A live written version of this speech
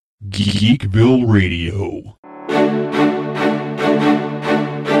Geekville Radio.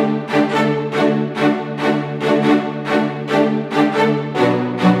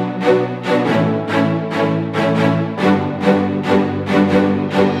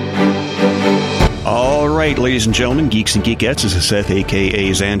 All right, ladies and gentlemen, geeks and geekettes, this is Seth,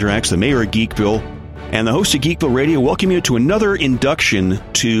 a.k.a. Zandrax, the mayor of Geekville, and the host of Geekville Radio, welcome you to another induction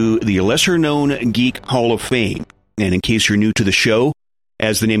to the lesser-known Geek Hall of Fame. And in case you're new to the show,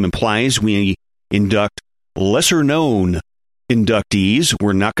 as the name implies, we induct lesser-known inductees.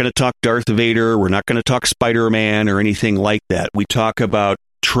 We're not going to talk Darth Vader. We're not going to talk Spider-Man or anything like that. We talk about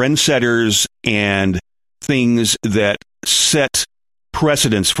trendsetters and things that set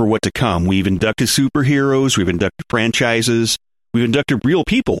precedents for what to come. We've inducted superheroes. We've inducted franchises. We've inducted real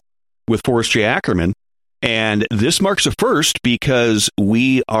people with Forrest J. Ackerman. And this marks a first because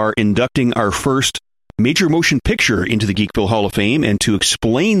we are inducting our first major motion picture into the Geekville Hall of Fame. And to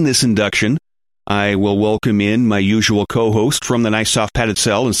explain this induction, I will welcome in my usual co-host from the nice soft padded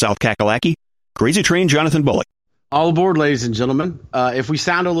cell in South Kakalaki, Crazy Train Jonathan Bullock. All aboard, ladies and gentlemen. If we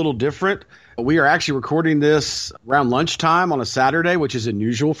sound a little different, we are actually recording this around lunchtime on a Saturday, which is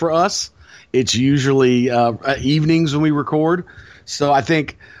unusual for us. It's usually evenings when we record. So I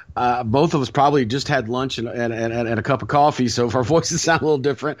think both of us probably just had lunch and a cup of coffee. So if our voices sound a little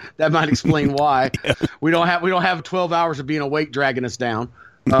different, that might explain why. We don't have 12 hours of being awake dragging us down.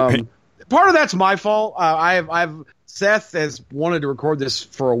 Part of that's my fault. Seth has wanted to record this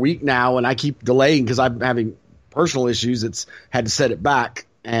for a week now, and I keep delaying because I'm having personal issues. It's had to set it back.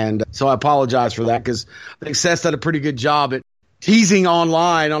 And so I apologize for that because I think Seth's done a pretty good job at teasing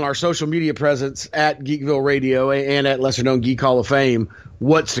online on our social media presence at Geekville Radio and at Lesser Known Geek Hall of Fame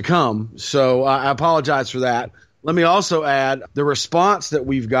what's to come. So I apologize for that. Let me also add the response that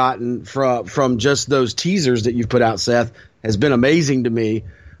we've gotten from just those teasers that you've put out, Seth, has been amazing to me.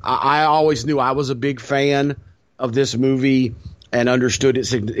 I always knew I was a big fan of this movie and understood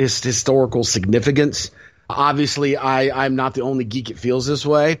its historical significance. Obviously, I'm not the only geek that feels this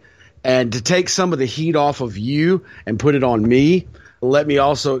way. And to take some of the heat off of you and put it on me, let me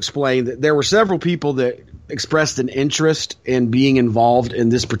also explain that there were several people that expressed an interest in being involved in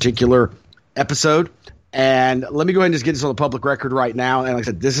this particular episode. And let me go ahead and just get this on the public record right now. And like I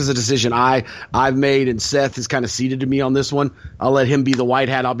said, this is a decision I've made, and Seth is kind of ceded to me on this one. I'll let him be the white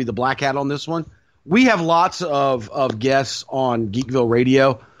hat. I'll be the black hat on this one. We have lots of guests on Geekville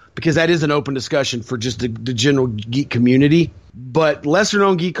Radio, because that is an open discussion for just the general geek community. But Lesser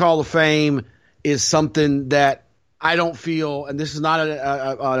Known Geek Hall of Fame is something that I don't feel, and this is not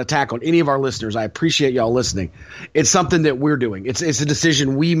an attack on any of our listeners. I appreciate y'all listening. It's something that we're doing. It's a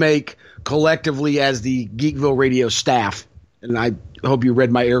decision we make collectively as the Geekville Radio staff. And I hope you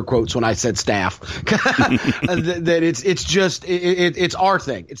read my air quotes when I said staff. That it's our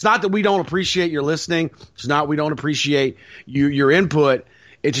thing. It's not that we don't appreciate your listening. It's not we don't appreciate your input.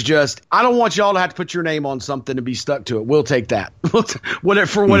 It's just, I don't want y'all to have to put your name on something and be stuck to it. We'll take that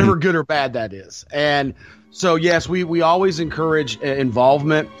whatever good or bad that is. And so, yes, we always encourage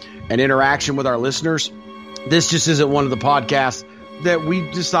involvement and interaction with our listeners. This just isn't one of the podcasts that we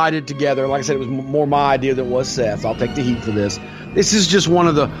decided together. Like I said, it was more my idea than it was Seth's. I'll take the heat for this. This is just one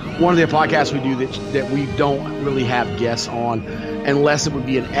of the podcasts we do that we don't really have guests on unless it would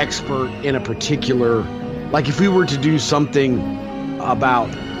be an expert in a particular, like if we were to do something about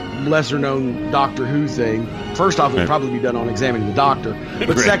lesser known Doctor Who thing, first off, it would probably be done on Examining the Doctor.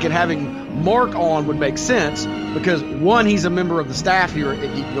 But second, having Mark on would make sense because one, he's a member of the staff here at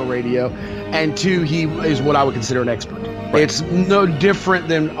Geekville Radio, and two, he is what I would consider an expert. Right. It's no different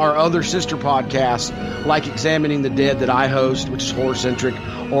than our other sister podcasts like Examining the Dead that I host, which is horror-centric,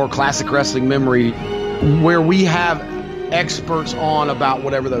 or Classic Wrestling Memory, where we have experts on about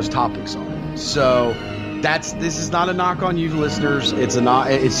whatever those topics are. So this is not a knock on you listeners. It's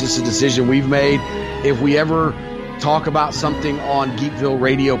just a decision we've made. If we ever talk about something on Geekville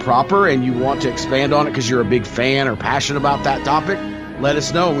Radio proper and you want to expand on it because you're a big fan or passionate about that topic, let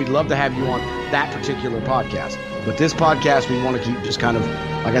us know. We'd love to have you on that particular podcast. But this podcast, we want to keep just kind of,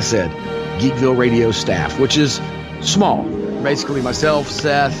 like I said, Geekville Radio staff, which is small. Basically myself,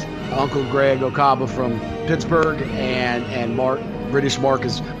 Seth, Uncle Greg Okaba from Pittsburgh, and Mark, British Mark,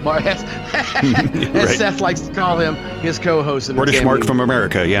 as right. Seth likes to call him, his co-host. British Mark from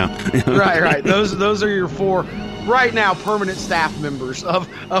America, yeah. Right. Those are your four, right now, permanent staff members of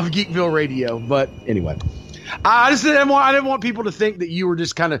Geekville Radio. But anyway, I didn't want people to think that you were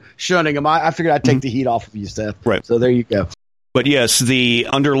just kind of shunning them. I figured I'd take the heat off of you, Seth. Right. So there you go. But yes, the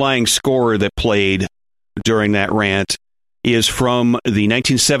underlying score that played during that rant is from the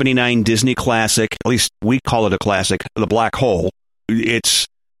 1979 Disney classic, at least we call it a classic, The Black Hole. It's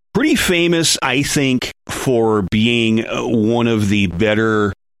pretty pretty famous, I think, for being one of the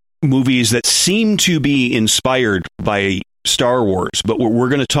better movies that seem to be inspired by Star Wars. But what we're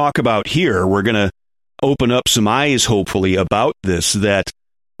going to talk about here, we're going to open up some eyes, hopefully, about this, that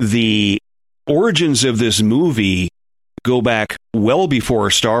the origins of this movie go back well before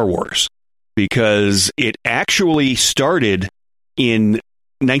Star Wars, because it actually started in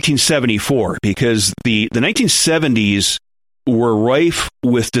 1974, because the 1970s were rife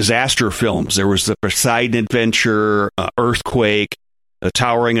with disaster films. There was the Poseidon Adventure, Earthquake, The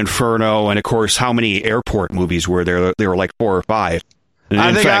Towering Inferno, and of course, how many airport movies were there? There were like 4 or 5. And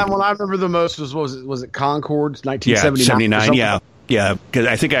I think one I remember the most was it Concords, 1979? Yeah, because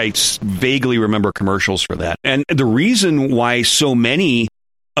I think I vaguely remember commercials for that. And the reason why so many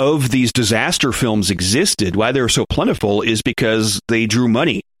of these disaster films existed, why they were so plentiful, is because they drew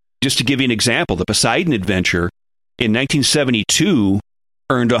money. Just to give you an example, the Poseidon Adventure in 1972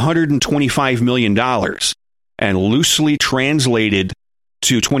 earned $125 million, and loosely translated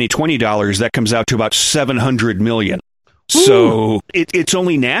to 2020 dollars, that comes out to about $700 million. So it's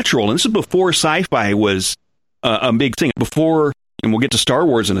only natural, and this is before sci-fi was a big thing. Before, and we'll get to Star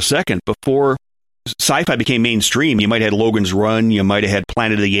Wars in a second, before sci-fi became mainstream, you might have had Logan's Run, you might have had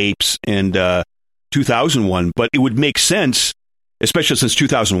Planet of the Apes, and 2001, but it would make sense, especially since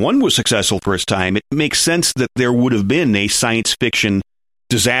 2001 was successful for its time, it makes sense that there would have been a science fiction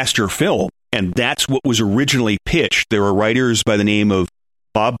disaster film, and that's what was originally pitched. There were writers by the name of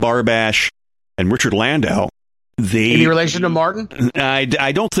Bob Barbash and Richard Landau. Any relation to Martin?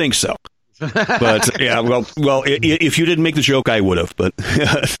 I don't think so. But yeah, well, if you didn't make the joke, I would have. But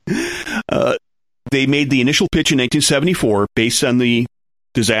they made the initial pitch in 1974 based on the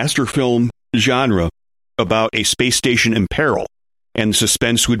disaster film genre about a space station in peril, and the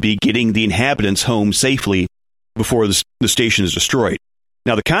suspense would be getting the inhabitants home safely before the station is destroyed.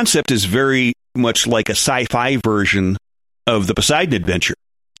 Now, the concept is very much like a sci-fi version of the Poseidon Adventure,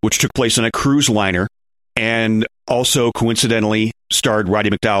 which took place on a cruise liner and also coincidentally starred Roddy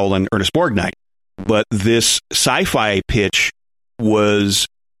McDowall and Ernest Borgnine. But this sci-fi pitch was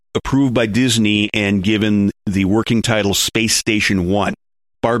approved by Disney and given the working title Space Station 1.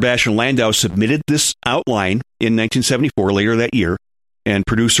 Barbash and Landau submitted this outline in 1974, later that year, and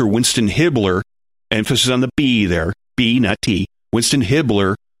producer Winston Hibbler, emphasis on the B there, B, not T, Winston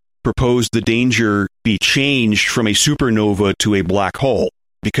Hibbler proposed the danger be changed from a supernova to a black hole,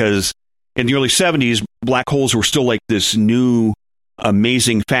 because in the early 70s, black holes were still like this new,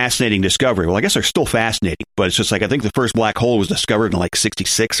 amazing, fascinating discovery. Well, I guess they're still fascinating, but it's just like, I think the first black hole was discovered in like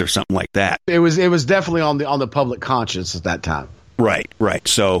 66 or something like that. It was definitely on the public conscience at that time. Right.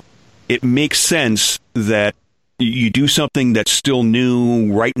 So it makes sense that you do something that's still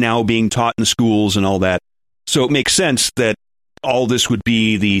new, right now being taught in schools and all that. So it makes sense that all this would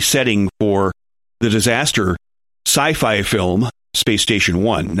be the setting for the disaster sci-fi film, Space Station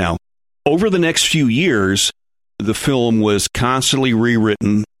 1. Now, over the next few years, the film was constantly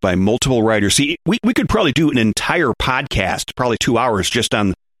rewritten by multiple writers. See, we could probably do an entire podcast, probably 2 hours, just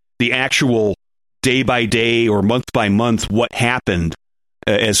on the actual day by day or month by month what happened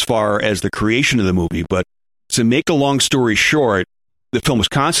as far as the creation of the movie. But to make a long story short, the film was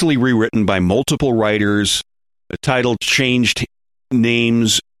constantly rewritten by multiple writers. The title changed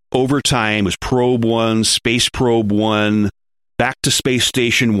names over time. It was Probe 1, Space Probe 1, Back to Space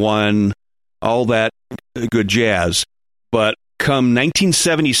Station 1, all that good jazz. But come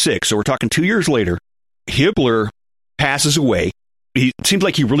 1976, so we're talking 2 years later, Hibbler passes away. It seemed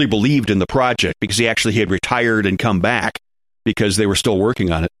like he really believed in the project because he actually had retired and come back because they were still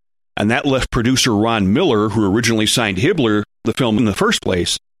working on it. And that left producer Ron Miller, who originally signed Hibbler the film in the first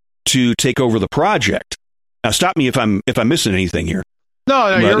place, to take over the project. Now, stop me if I'm missing anything here.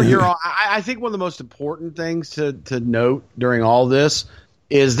 No, you're all, I think one of the most important things to note during all this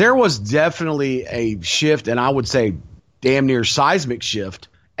is there was definitely a shift, and I would say damn near seismic shift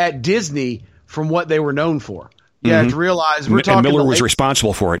at Disney from what they were known for. You have to realize we're talking. And Miller was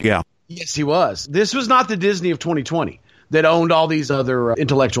responsible for it, yeah. Yes, he was. This was not the Disney of 2020 that owned all these other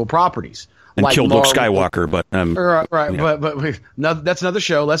intellectual properties. And like killed Luke Skywalker, but right. Yeah. But that's another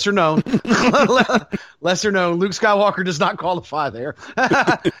show, lesser known. Lesser known. Luke Skywalker does not qualify there.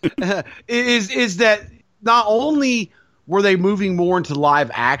 is that not only were they moving more into live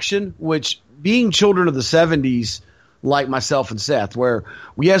action, which being children of the 70s, like myself and Seth, where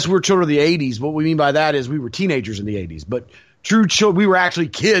yes, we're children of the 80s. What we mean by that is we were teenagers in the 80s, but we were actually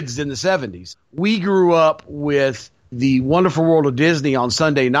kids in the 70s. We grew up with the Wonderful World of Disney on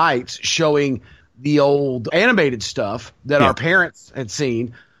Sunday nights showing the old animated stuff that our parents had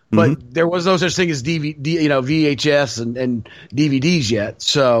seen. but there was no such thing as DVD, VHS and DVDs yet.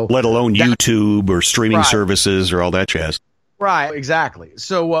 So let alone YouTube or streaming services or all that jazz. Right, exactly.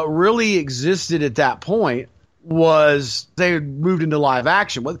 So what really existed at that point was they had moved into live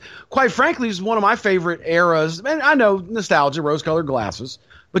action. What, quite frankly, is one of my favorite eras. And I know nostalgia, rose-colored glasses,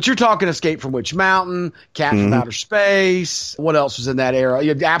 but you're talking Escape from Witch Mountain, Cat from Outer Space. What else was in that era? You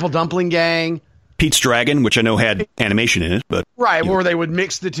had Apple Dumpling Gang. Pete's Dragon, which I know had animation in it, but where they would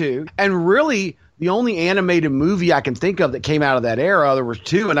mix the two. And really, the only animated movie I can think of that came out of that era, there were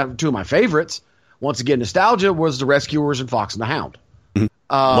two, and two of my favorites. Once again, nostalgia, was The Rescuers and Fox and the Hound.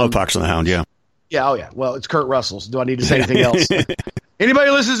 Love Fox and the Hound, yeah. Yeah, oh yeah. Well, it's Kurt Russell's. Do I need to say anything else? Anybody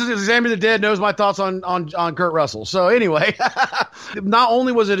who listens to Examine the Dead knows my thoughts on Kurt Russell. So anyway, not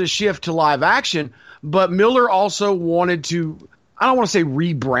only was it a shift to live action, but Miller also wanted to, I don't want to say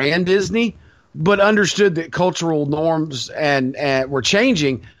rebrand Disney, but understood that cultural norms and were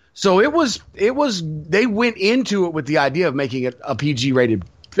changing. So they went into it with the idea of making it a PG rated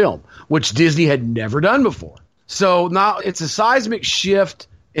film, which Disney had never done before. So now it's a seismic shift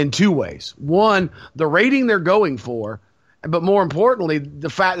in two ways. One, the rating they're going for, but more importantly, the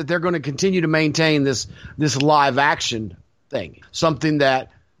fact that they're going to continue to maintain this live action thing, something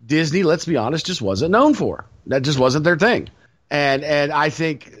that Disney, let's be honest, just wasn't known for. That just wasn't their thing. And I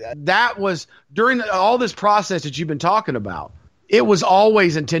think that was during all this process that you've been talking about, it was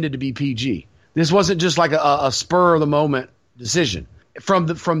always intended to be PG. This wasn't just like a spur of the moment decision.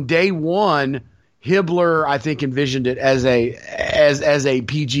 From day one, Hibbler, I think, envisioned it as a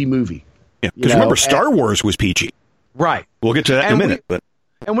PG movie. Yeah, because remember, Star Wars was PG. Right. We'll get to that in a minute.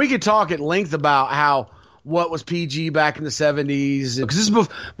 And we could talk at length about what was PG back in the 70s. Because this is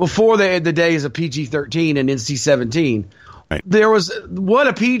before the days of PG-13 and NC-17. Right. There was what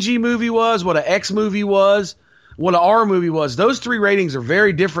a PG movie was, what an X movie was, what an R movie was. Those three ratings are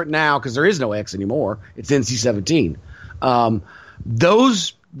very different now because there is no X anymore. It's NC-17.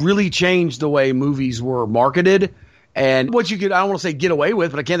 Those really changed the way movies were marketed and what you could, I don't want to say get away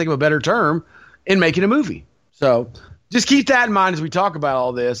with, but I can't think of a better term, in making a movie. So just keep that in mind as we talk about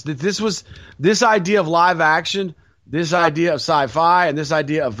all this, that this idea of live action, this idea of sci-fi, and this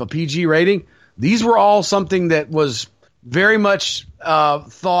idea of a PG rating, these were all something that was very much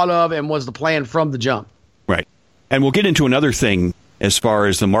thought of and was the plan from the jump. Right. And we'll get into another thing as far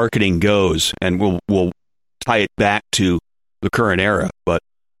as the marketing goes, and we'll tie it back to the current era. But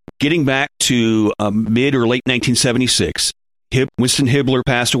getting back to mid or late 1976, Winston Hibbler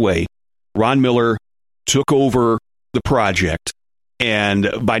passed away. Ron Miller took over the project. And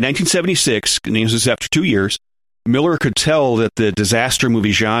by 1976, this is after 2 years, Miller could tell that the disaster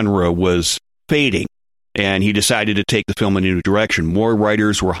movie genre was fading. And he decided to take the film in a new direction. More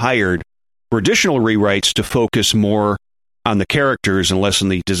writers were hired for additional rewrites to focus more on the characters and less on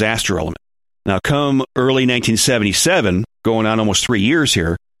the disaster element. Now, come early 1977, going on almost 3 years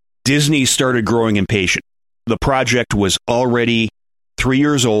here, Disney started growing impatient. The project was already 3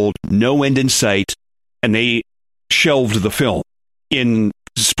 years old, no end in sight, and they shelved the film in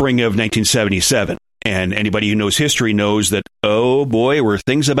spring of 1977. And anybody who knows history knows that, oh boy, were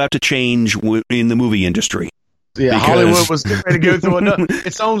things about to change in the movie industry. Yeah, Hollywood was getting ready to go through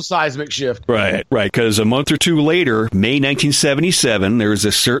its own seismic shift. Right. Because a month or two later, May 1977, there was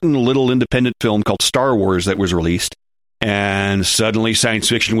a certain little independent film called Star Wars that was released, and suddenly science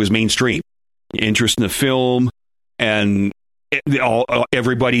fiction was mainstream. Interest in the film, and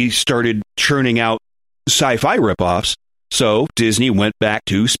everybody started churning out sci-fi ripoffs. So Disney went back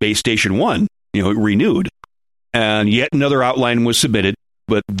to Space Station One, renewed, and yet another outline was submitted.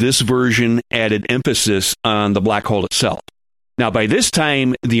 But this version added emphasis on the black hole itself. Now, by this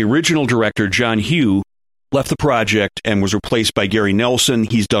time, the original director, John Hughes, left the project and was replaced by Gary Nelson.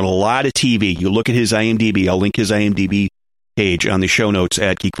 He's done a lot of TV. You look at his IMDb. I'll link his IMDb page on the show notes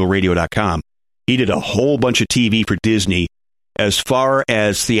at geekvilleradio.com. He did a whole bunch of TV for Disney. As far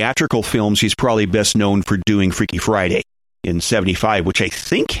as theatrical films, he's probably best known for doing Freaky Friday in 75, which I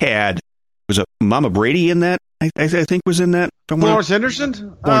think was a Mama Brady in that? I think was in that. Florence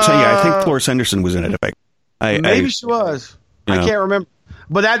Henderson? I think Florence Henderson was in it. Maybe she was. I can't remember.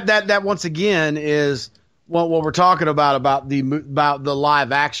 But that once again is what we're talking about the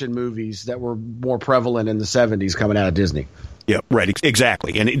live action movies that were more prevalent in the 70s coming out of Disney. Yeah, right.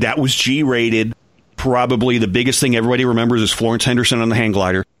 Exactly. And that was G-rated. Probably the biggest thing everybody remembers is Florence Henderson on the hang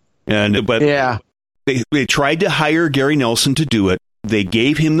glider. But yeah, they tried to hire Gary Nelson to do it. They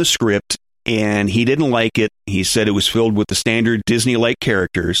gave him the script, and he didn't like it. He said it was filled with the standard Disney-like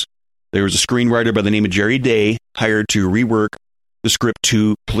characters. There was a screenwriter by the name of Jerry Day hired to rework the script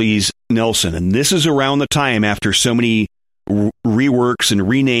to please Nelson. And this is around the time after so many reworks and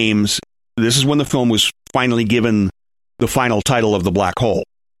renames. This is when the film was finally given the final title of The Black Hole.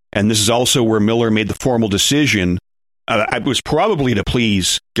 And this is also where Miller made the formal decision. It was probably to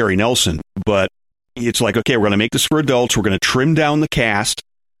please Gary Nelson, but it's like, okay, we're going to make this for adults. We're going to trim down the cast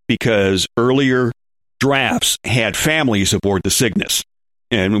because earlier drafts had families aboard the Cygnus.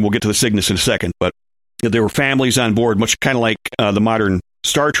 And we'll get to the Cygnus in a second, but there were families on board, much kind of like the modern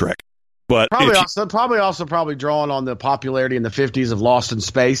Star Trek. But probably drawing on the popularity in the 50s of Lost in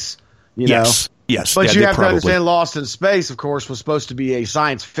Space. Yes. But you have to understand Lost in Space, of course, was supposed to be a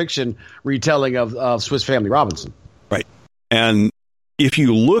science fiction retelling of Swiss Family Robinson. Right. And if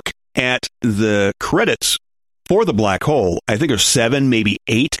you look at the credits for The Black Hole, I think there's 7, maybe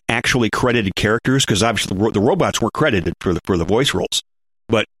 8 actually credited characters, because obviously the robots were credited for the voice roles.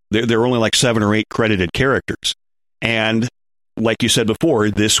 But there are only like 7 or 8 credited characters. And like you said before,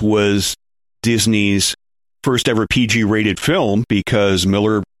 this was Disney's first ever PG-rated film, because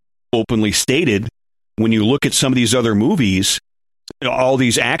Miller openly stated, when you look at some of these other movies, all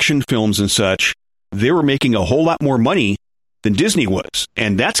these action films and such, they were making a whole lot more money than Disney was.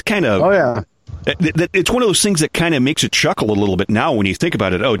 And that's kind of... it's one of those things that kind of makes it chuckle a little bit now when you think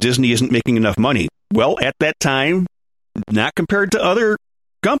about it. Oh, Disney isn't making enough money. Well, at that time, not compared to other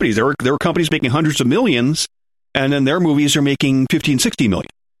companies. There were companies making hundreds of millions, and then their movies are making 50 and 60 million.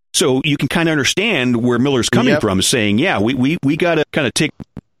 So you can kind of understand where Miller's coming from, saying, yeah, we got to kind of take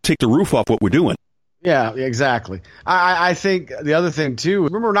the roof off what we're doing. Yeah, exactly. I think the other thing, too,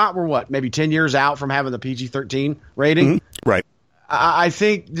 we're maybe 10 years out from having the PG-13 rating? Mm-hmm. Right. I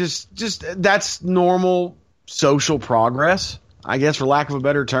think just that's normal social progress, I guess, for lack of a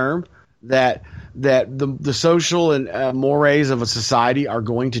better term, that the social and mores of a society are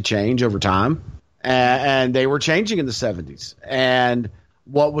going to change over time. And they were changing in the 70s. And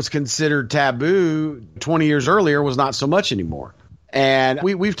what was considered taboo 20 years earlier was not so much anymore. And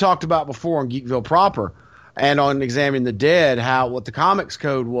we've talked about before on Geekville proper and on Examining the Dead what the comics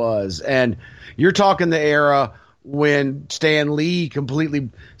code was. And you're talking the era when Stan Lee completely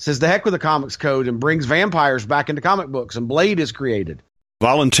says the heck with the comics code and brings vampires back into comic books, and Blade is created.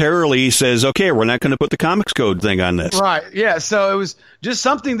 Voluntarily says, okay, we're not going to put the comics code thing on this. Right. Yeah. So it was just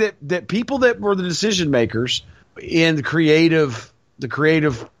something that people that were the decision makers in the creative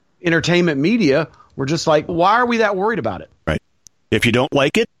entertainment media were just like, why are we that worried about it? Right. If you don't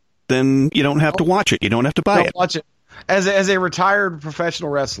like it, then you don't have to watch it. You don't have to buy it. Watch it. As a retired professional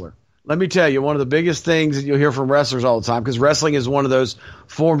wrestler, let me tell you, one of the biggest things that you'll hear from wrestlers all the time, because wrestling is one of those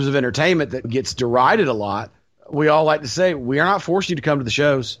forms of entertainment that gets derided a lot. We all like to say, we are not forcing you to come to the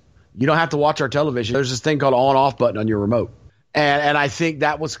shows. You don't have to watch our television. There's this thing called on-off button on your remote. And I think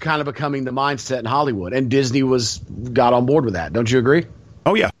that was kind of becoming the mindset in Hollywood. And Disney got on board with that. Don't you agree?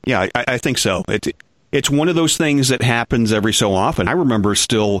 Oh, yeah. Yeah, I think so. It's one of those things that happens every so often. I remember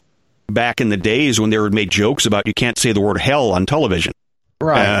still back in the days when they would make jokes about you can't say the word hell on television.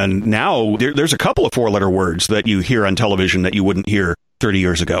 Right. And now there's a couple of 4-letter words that you hear on television that you wouldn't hear 30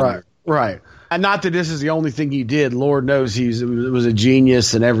 years ago. Right. And not that this is the only thing he did. Lord knows he was a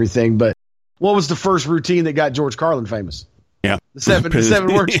genius and everything. But what was the first routine that got George Carlin famous? Yeah. The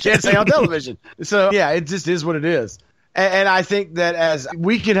seven words you can't say on television. So, yeah, it just is what it is. And I think that as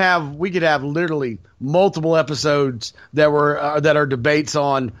we could have literally multiple episodes that are debates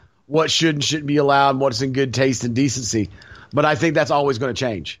on what should and shouldn't be allowed and what's in good taste and decency. But I think that's always going to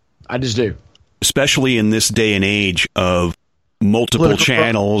change. I just do. Especially in this day and age of multiple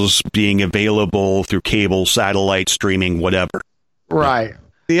channels being available through cable, satellite, streaming, whatever. Right.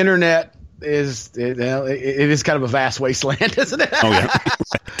 The internet is kind of a vast wasteland, isn't it? Oh,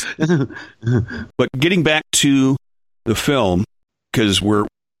 yeah. But getting back to the film, because we're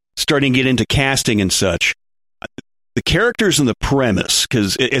starting to get into casting and such, the characters and the premise,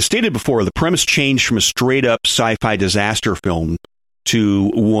 because as stated before, the premise changed from a straight-up sci-fi disaster film to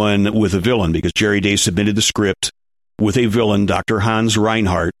one with a villain, because Jerry Day submitted the script with a villain, Dr. Hans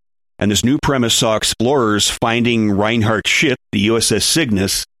Reinhardt, and this new premise saw explorers finding Reinhardt's ship, the USS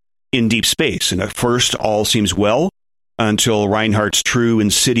Cygnus, in deep space. And at first, all seems well, until Reinhardt's true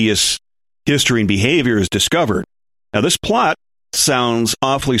insidious history and behavior is discovered. Now, this plot sounds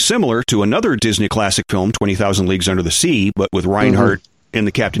awfully similar to another Disney classic film, 20,000 Leagues Under the Sea, but with Reinhardt in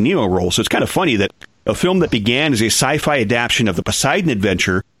the Captain Nemo role. So it's kind of funny that a film that began as a sci-fi adaptation of the Poseidon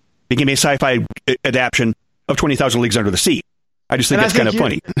Adventure became a sci-fi adaptation of 20,000 Leagues Under the Sea. I just think that's kind of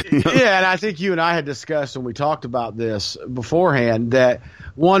funny. Yeah, and I think you and I had discussed when we talked about this beforehand that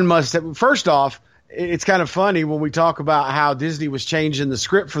one must have, first off, it's kind of funny when we talk about how Disney was changing the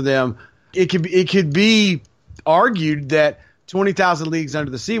script for them. It could be argued that 20,000 Leagues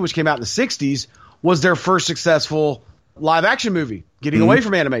Under the Sea, which came out in the 60s, was their first successful live action movie, getting away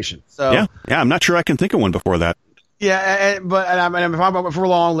from animation. So yeah, I'm not sure I can think of one before that. Yeah, if we're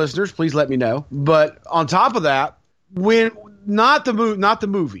long listeners, please let me know. But on top of that, when not the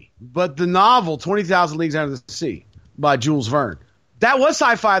movie, but the novel 20,000 Leagues Under the Sea by Jules Verne, that was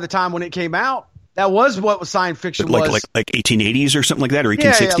sci-fi at the time when it came out. That was what science fiction was. Like 1880s or something like that, or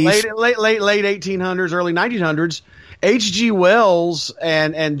 1860s? Yeah, late 1800s, early 1900s. H.G. Wells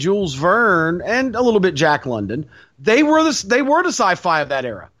and Jules Verne and a little bit Jack London, they were the sci-fi of that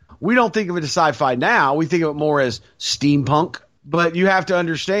era. We don't think of it as sci-fi now. We think of it more as steampunk. But you have to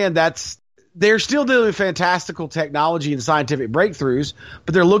understand they're still dealing with fantastical technology and scientific breakthroughs,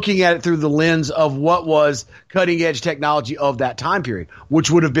 but they're looking at it through the lens of what was cutting-edge technology of that time period, which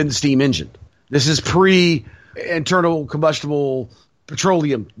would have been the steam engine. This is pre-internal combustible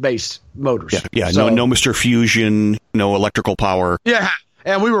petroleum-based motors. Yeah. So, no Mr. Fusion, no electrical power. Yeah,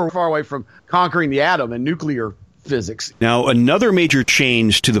 and we were far away from conquering the atom and nuclear physics. Now, another major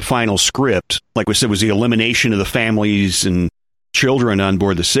change to the final script, like we said, was the elimination of the families and children on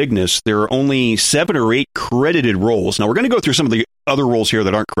board the Cygnus. There are only 7 or 8 credited roles. Now, we're going to go through some of the other roles here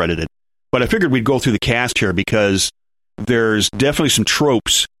that aren't credited, but I figured we'd go through the cast here because there's definitely some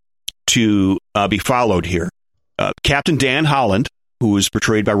tropes to be followed here. Captain Dan Holland, who was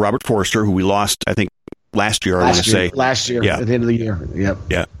portrayed by Robert Forster, who we lost, I think, last year, Last year, at the end of the year. Yep.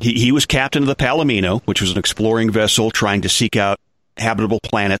 Yeah. He was captain of the Palomino, which was an exploring vessel trying to seek out habitable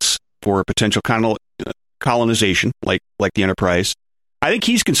planets for potential colonization, like the Enterprise. I think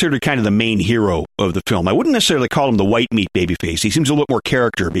he's considered kind of the main hero of the film. I wouldn't necessarily call him the white meat babyface. He seems a little more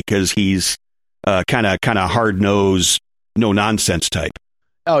character because he's kind of hard-nosed, no-nonsense type.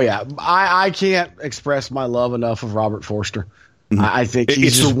 Oh, yeah. I can't express my love enough of Robert Forster. Mm-hmm. I think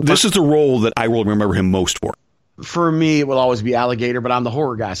this is the role that I will remember him most for. For me, it will always be Alligator, but I'm the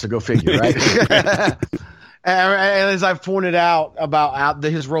horror guy, so go figure, right? and as I've pointed out about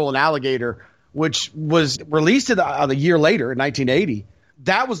his role in Alligator, which was released a year later in 1980,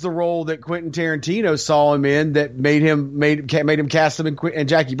 that was the role that Quentin Tarantino saw him in that made him cast him in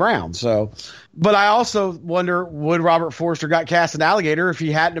Jackie Brown. So, but I also wonder, would Robert Forster got cast in Alligator if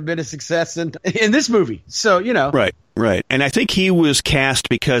he hadn't have been a success in this movie? So, Right. And I think he was cast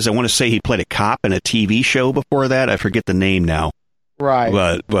because I want to say he played a cop in a TV show before that. I forget the name now.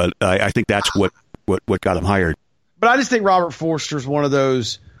 Right. But I think that's what got him hired. But I just think Robert Forster's one of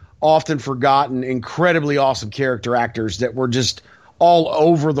those often forgotten, incredibly awesome character actors that were just all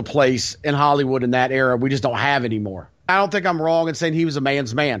over the place in Hollywood in that era. We just don't have anymore. I don't think I'm wrong in saying he was a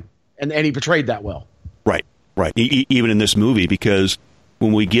man's man, and he portrayed that well. Right. Even in this movie, because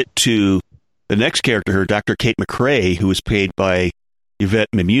when we get to the next character here, Dr. Kate McRae, who is played by Yvette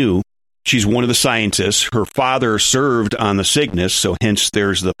Mimieux, she's one of the scientists. Her father served on the Cygnus, so hence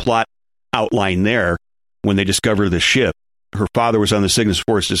there's the plot outline there when they discover the ship. Her father was on the Cygnus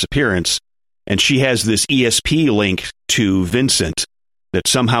before his disappearance, and she has this ESP link to Vincent that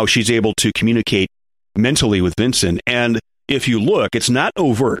somehow she's able to communicate mentally with Vincent. And if you look, it's not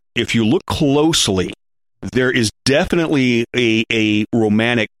overt. If you look closely, there is definitely a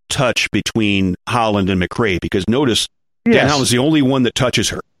romantic touch between Holland and McRae, because notice Dan Holland's the only one that touches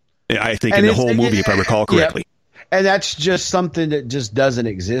her, I think, in the whole movie, if I recall correctly. Yeah. And that's just something that just doesn't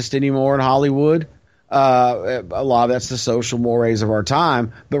exist anymore in Hollywood. A lot of that's the social mores of our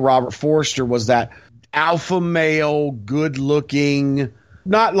time. But Robert Forster was that alpha male, good looking,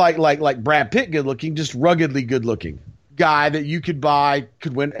 not like Brad Pitt good looking, just ruggedly good looking guy that you could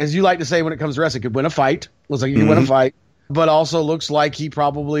win, as you like to say when it comes to wrestling, could win a fight. Looks like he could win a fight, but also looks like he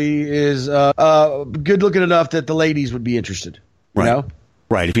probably is good looking enough that the ladies would be interested. You know?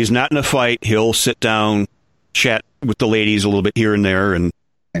 Right. If he's not in a fight, he'll sit down, chat with the ladies a little bit here and there, and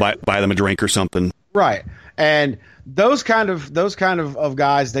buy them a drink or something. Right. And those kind of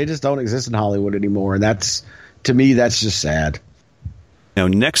guys, they just don't exist in Hollywood anymore. And to me, that's just sad. Now,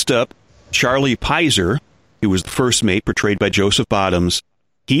 next up, Charlie Pizer, who was the first mate, portrayed by Joseph Bottoms.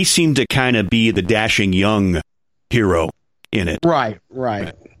 He seemed to kind of be the dashing young hero in it. Right.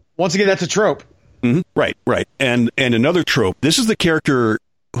 Once again, that's a trope. Mm-hmm. Right. And another trope. This is the character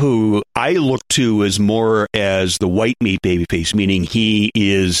who I look to as more as the white meat babyface, meaning he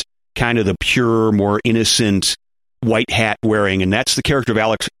is kind of the pure, more innocent, white hat wearing, and that's the character of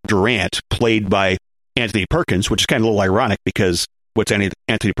Alex Durant, played by Anthony Perkins, which is kind of a little ironic because what's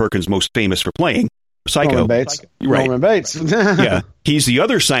Anthony Perkins most famous for playing? Psycho. Norman Bates. Right. Norman Bates. Yeah. He's the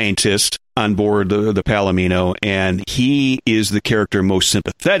other scientist on board the Palomino, and he is the character most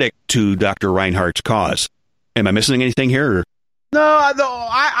sympathetic to Dr. Reinhardt's cause. Am I missing anything here? Or? No,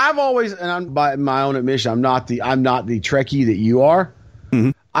 I've always, and I'm by my own admission, I'm not the Trekkie that you are.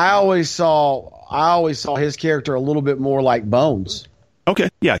 Mm-hmm. I always saw his character a little bit more like Bones. Okay,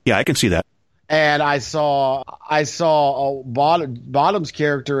 yeah, I can see that. And I saw Bottom's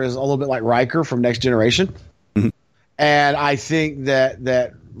character is a little bit like Riker from Next Generation. Mm-hmm. And I think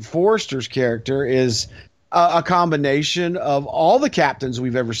that Forrester's character is a combination of all the captains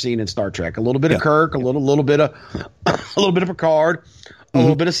we've ever seen in Star Trek. A little bit of Kirk, a little bit of Picard, a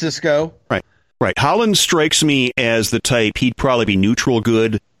little bit of Sisko. Right. Holland strikes me as the type he'd probably be neutral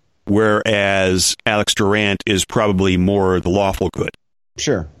good, whereas Alex Durant is probably more the lawful good.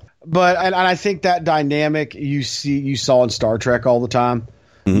 Sure. But and I think that dynamic you saw in Star Trek all the time.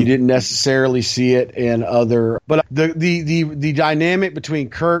 Mm-hmm. You didn't necessarily see it in other, but the dynamic between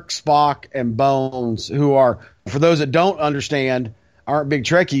Kirk, Spock, and Bones, who are, for those that don't understand, aren't big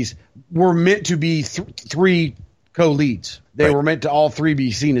Trekkies, were meant to be three co-leads. They were meant to all three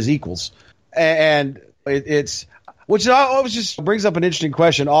be seen as equals, and it's which always just brings up an interesting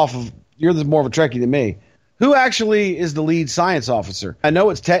question. Off of you're more of a Trekkie than me. Who actually is the lead science officer? I know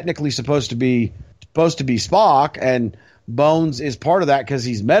it's technically supposed to be Spock, and Bones is part of that because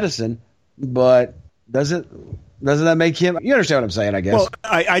he's medicine, but doesn't that make him? You understand what I'm saying, I guess. Well,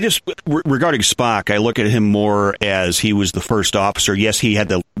 I just regarding Spock, I look at him more as he was the first officer. Yes, he had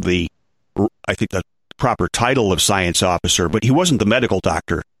the I think the proper title of science officer, but he wasn't the medical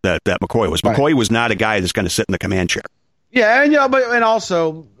doctor that McCoy was. McCoy was not a guy that's going to sit in the command chair. Yeah, and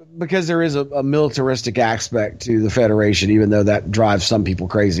also because there is a militaristic aspect to the Federation, even though that drives some people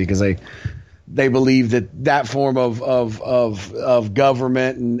crazy because they believe that form of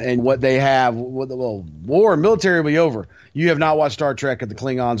government and what they have, well, war and military will be over. You have not watched Star Trek or the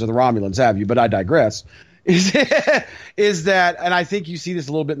Klingons or the Romulans, have you? But I digress. Is that, and I think you see this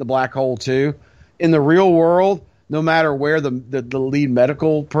a little bit in the Black Hole too. In the real world, no matter where the lead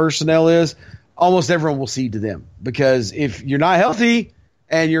medical personnel is, almost everyone will cede to them because if you're not healthy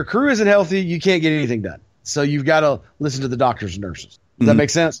and your crew isn't healthy, you can't get anything done. So you've got to listen to the doctors and nurses. Does that make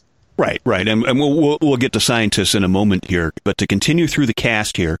sense? Right. And we'll get to scientists in a moment here. But to continue through the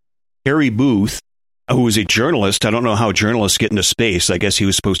cast here, Harry Booth, who is a journalist. I don't know how journalists get into space. I guess he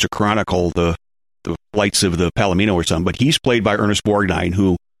was supposed to chronicle the flights of the Palomino or something. But he's played by Ernest Borgnine,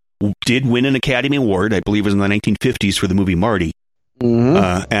 who did win an Academy Award. I believe it was in the 1950s for the movie Marty.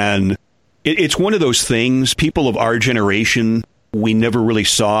 Mm-hmm. And it's one of those things. People of our generation, we never really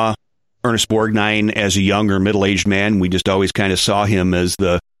saw Ernest Borgnine as a young or middle-aged man. We just always kind of saw him as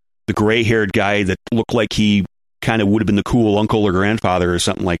the gray-haired guy that looked like he kind of would have been the cool uncle or grandfather or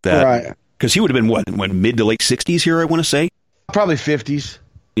something like that. Right. Because he would have been, what, mid to late 60s here, I want to say? Probably 50s.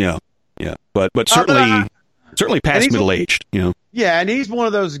 Yeah. But certainly past middle-aged, Yeah, and he's one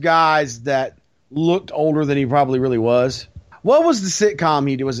of those guys that looked older than he probably really was. What was the sitcom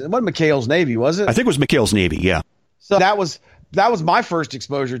he did? It wasn't McHale's Navy, was it? I think it was McHale's Navy, yeah. So that was my first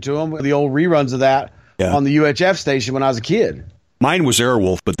exposure to him, the old reruns of that on the UHF station when I was a kid. Mine was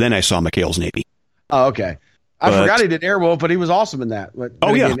Airwolf, but then I saw McHale's Navy. Oh, okay. I forgot he did Airwolf, but he was awesome in that. But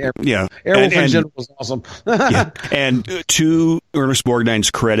Airwolf in general was awesome. Yeah. And to Ernest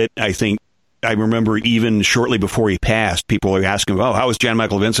Borgnine's credit, I think I remember even shortly before he passed, people were asking, "Oh, how was Jan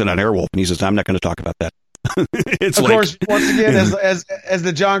Michael Vincent on Airwolf?" And he says, "I'm not going to talk about that." Of course, once again, as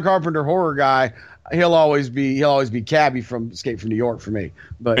the John Carpenter horror guy, he'll always be Cabby from Escape from New York for me.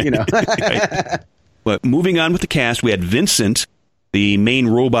 But But moving on with the cast, we had Vincent, the main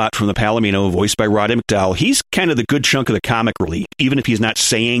robot from the Palomino, voiced by Roddy McDowall. He's kind of the good chunk of the comic relief, even if he's not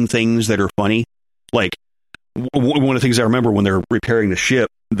saying things that are funny. Like one of the things I remember when they're repairing the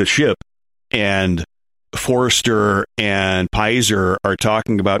ship, and Forrester and Pizer are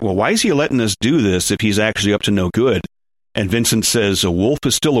talking about, well, why is he letting us do this if he's actually up to no good? And Vincent says, a wolf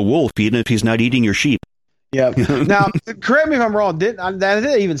is still a wolf, even if he's not eating your sheep. Yeah. Now, correct me if I'm wrong. I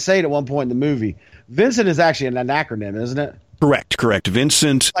didn't even say it at one point in the movie. Vincent is actually an acronym, isn't it? Correct.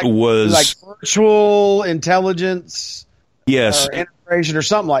 Vincent was like virtual intelligence. Yes. Or integration or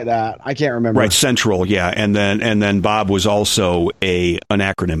something like that. I can't remember. Right. Central. Yeah. And then Bob was also an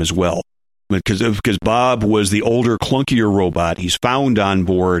acronym as well. Because Bob was the older, clunkier robot. He's found on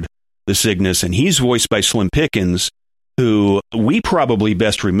board the Cygnus, and he's voiced by Slim Pickens, who we probably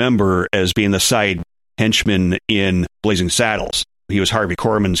best remember as being the side henchman in Blazing Saddles. He was Harvey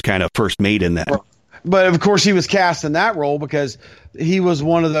Korman's kind of first mate in that. But, of course, he was cast in that role because he was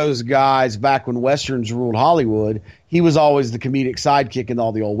one of those guys back when Westerns ruled Hollywood. He was always the comedic sidekick in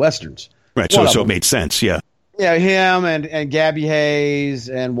all the old Westerns. Right, so it made sense, yeah. Yeah, him and Gabby Hayes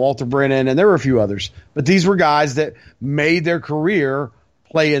and Walter Brennan, and there were a few others. But these were guys that made their career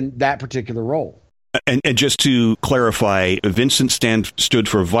playing that particular role. And just to clarify, Vincent stood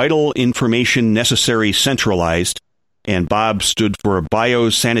for Vital Information Necessary Centralized, and Bob stood for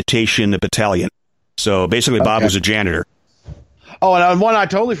Biosanitation Battalion. So basically, Bob was a janitor. Oh, and one I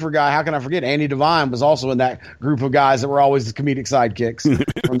totally forgot. How can I forget? Andy Devine was also in that group of guys that were always the comedic sidekicks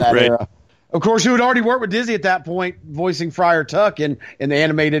from that Right. era. Of course, who had already worked with Disney at that point, voicing Friar Tuck in the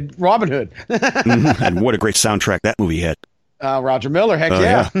animated Robin Hood. And what a great soundtrack that movie had. Roger Miller, heck Oh,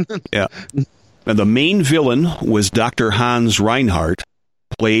 yeah. Yeah. And the main villain was Dr. Hans Reinhardt,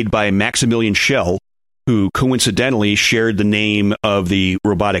 played by Maximilian Schell, who coincidentally shared the name of the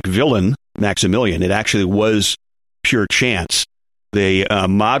robotic villain, Maximilian. It actually was pure chance. They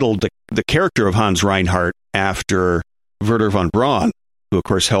modeled the character of Hans Reinhardt after Werner von Braun, who, of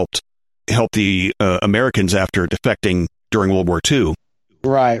course, helped the Americans after defecting during World War II.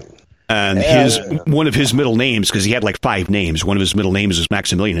 Right. And one of his middle names, because he had like 5 names, one of his middle names is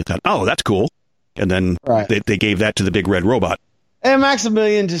Maximilian. I thought, oh, that's cool. And then they gave that to the big red robot. And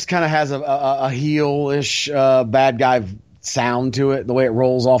Maximilian just kind of has a heel-ish bad guy sound to it, the way it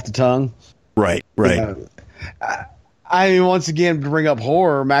rolls off the tongue. Right. I mean, once again, to bring up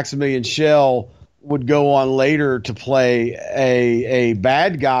horror, Maximilian Schell would go on later to play a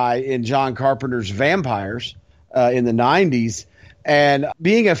bad guy in John Carpenter's Vampires in the 90s. And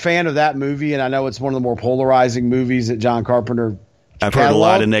being a fan of that movie, and I know it's one of the more polarizing movies that John Carpenter I've heard a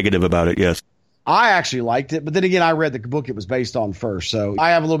lot of negative about it, yes. I actually liked it, but then again, I read the book it was based on first, so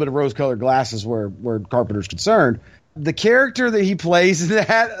I have a little bit of rose-colored glasses where Carpenter's concerned. The character that he plays in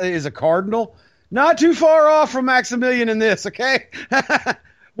that is a cardinal, not too far off from Maximilian in this, okay?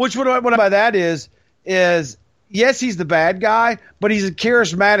 Which what I by that is yes, he's the bad guy, but he's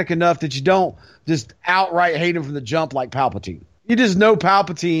charismatic enough that you don't just outright hate him from the jump like Palpatine. You just know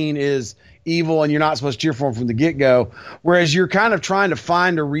Palpatine is evil and you're not supposed to cheer for him from the get-go, whereas you're kind of trying to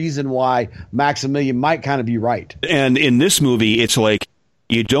find a reason why Maximilian might kind of be right. And in this movie, it's like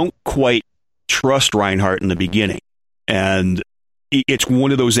you don't quite trust Reinhardt in the beginning. And it's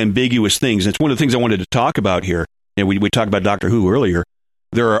one of those ambiguous things. It's one of the things I wanted to talk about here. And we talked about Doctor Who earlier.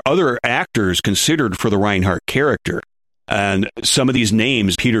 There are other actors considered for the Reinhardt character. And some of these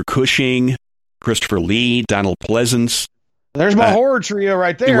names, Peter Cushing, Christopher Lee, Donald Pleasance. There's my horror trio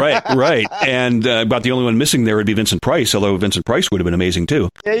right there. Right. And about the only one missing there would be Vincent Price, although Vincent Price would have been amazing too.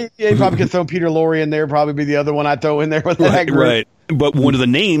 Yeah, you probably could throw Peter Lorre in there, probably be the other one I'd throw in there with that group. Right. But one of the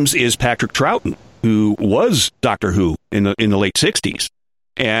names is Patrick Troughton, who was Doctor Who in the late 60s.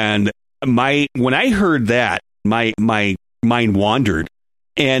 And when I heard that, my mind wandered.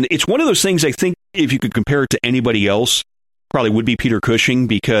 And it's one of those things, I think, if you could compare it to anybody else, probably would be Peter Cushing,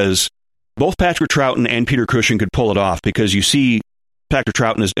 because both Patrick Troughton and Peter Cushing could pull it off, because you see Patrick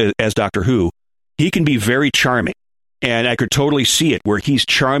Troughton as Doctor Who, he can be very charming. And I could totally see it, where he's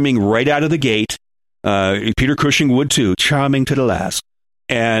charming right out of the gate. Peter Cushing would too, charming to the last.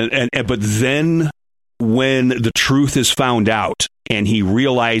 But then when the truth is found out and he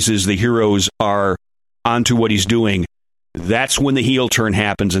realizes the heroes are onto what he's doing, that's when the heel turn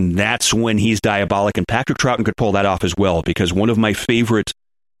happens, and that's when he's diabolic. And Patrick Troughton could pull that off as well, because one of my favorite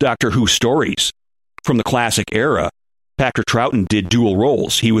Doctor Who stories from the classic era, Patrick Troughton did dual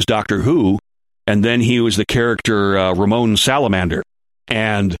roles. He was Doctor Who, and then he was the character Ramon Salamander.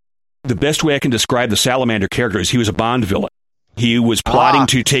 And the best way I can describe the Salamander character is he was a Bond villain. He was plotting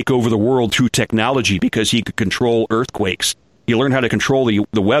to take over the world through technology because he could control earthquakes. He learned how to control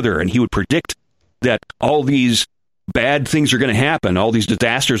the weather, and he would predict that all these bad things are going to happen, all these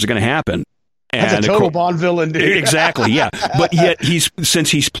disasters are going to happen. That's a total Bond villain, dude. Exactly, yeah. But yet, since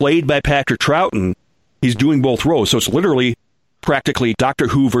he's played by Patrick Troughton, he's doing both roles. So it's literally practically Doctor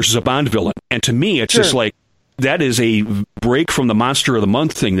Who versus a Bond villain. And to me, it's just like, that is a break from the Monster of the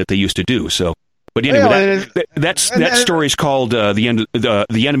Month thing that they used to do. So, but anyway, that story is called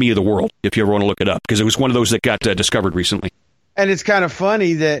the Enemy of the World, if you ever want to look it up, because it was one of those that got discovered recently. And it's kind of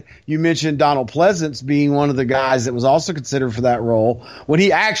funny that you mentioned Donald Pleasance being one of the guys that was also considered for that role when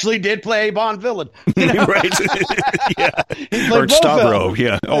he actually did play a Bond villain. You know? Right. Yeah. Ernst Stavro.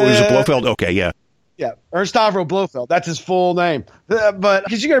 Yeah. Oh, is it Blofeld? Okay, yeah. Yeah. Ernst Stavro Blofeld. That's his full name. But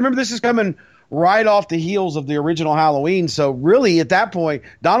because you got to remember, this is coming right off the heels of the original Halloween. So really, at that point,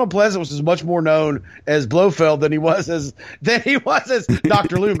 Donald Pleasance was as much more known as Blofeld than he was as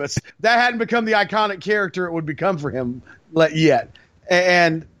Dr. Loomis. That hadn't become the iconic character it would become for him yet.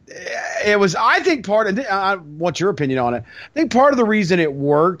 And it was, I think, I want your opinion on it. I think part of the reason it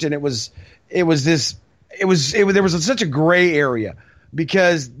worked, and there was such a gray area,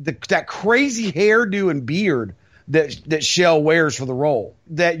 because that crazy hairdo and beard that Schell wears for the role,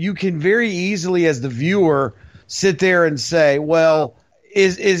 that you can very easily, as the viewer, sit there and say, well,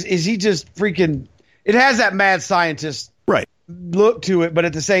 is he just freaking, it has that mad scientist right look to it, but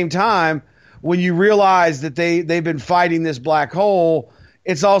at the same time, when you realize that they've been fighting this black hole,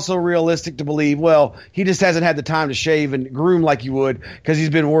 it's also realistic to believe, well, he just hasn't had the time to shave and groom like you would because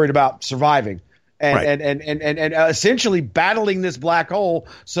he's been worried about surviving and essentially battling this black hole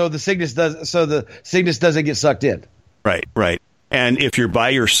so the cygnus doesn't get sucked in. Right. And if you're by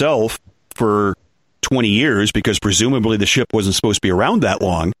yourself for 20 years, because presumably the ship wasn't supposed to be around that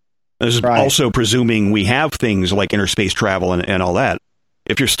long, this is also presuming we have things like interspace travel and all that.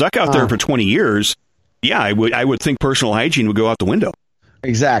 If you're stuck out there for 20 years, I would think personal hygiene would go out the window.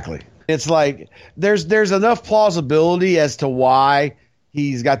 Exactly. It's like there's enough plausibility as to why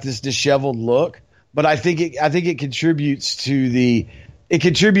he's got this disheveled look, but I think it contributes to the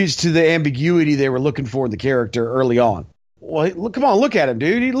ambiguity they were looking for in the character early on. Well, look at him,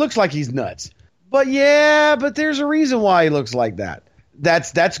 dude. He looks like he's nuts. But there's a reason why he looks like that.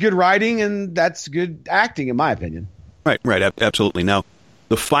 That's good writing and that's good acting, in my opinion. Right, absolutely. Now,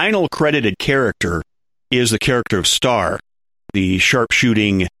 the final credited character is the character of Star, the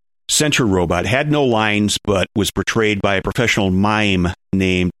sharpshooting censor robot. Had no lines, but was portrayed by a professional mime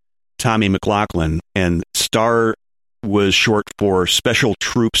named Tommy McLaughlin, and Star was short for Special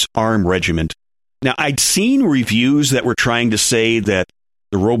Troops Arm Regiment. Now, I'd seen reviews that were trying to say that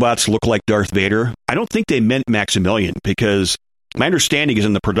the robots look like Darth Vader. I don't think they meant Maximilian, because my understanding is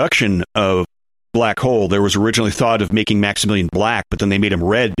in the production of Black Hole, there was originally thought of making Maximilian black, but then they made him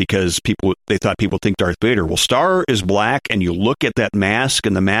red because they thought people think Darth Vader. Well, Star is black, and you look at that mask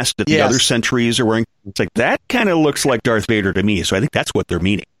and the mask that the other sentries are wearing, it's like, that kind of looks like Darth Vader to me, so I think that's what they're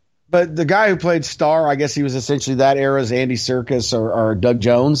meaning. But the guy who played Star, I guess he was essentially that era's Andy Serkis or Doug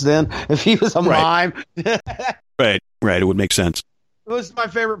Jones then, if he was a mime. Right, it would make sense. It was my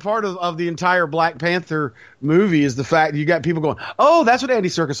favorite part of the entire Black Panther movie is the fact you got people going, oh, that's what Andy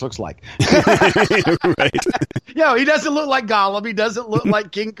Serkis looks like. Right. He doesn't look like Gollum. He doesn't look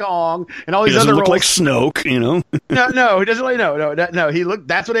like King Kong and all these other roles. He doesn't look like Snoke, No, he doesn't. No.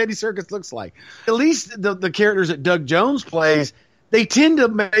 That's what Andy Serkis looks like. At least the characters that Doug Jones plays, they tend to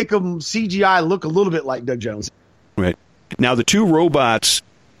make them CGI look a little bit like Doug Jones. Right. Now, the two robots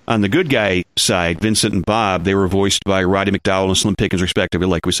on the good guy side, Vincent and Bob, they were voiced by Roddy McDowall and Slim Pickens, respectively,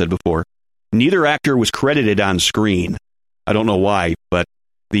 like we said before. Neither actor was credited on screen. I don't know why, but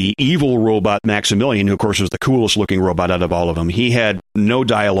the evil robot, Maximilian, who, of course, was the coolest-looking robot out of all of them, he had no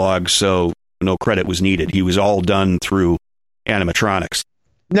dialogue, so no credit was needed. He was all done through animatronics.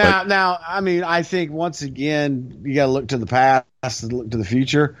 Now, I mean, I think, once again, you got to look to the past and look to the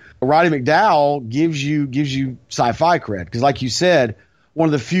future. Roddy McDowall gives you sci-fi cred, because like you said, one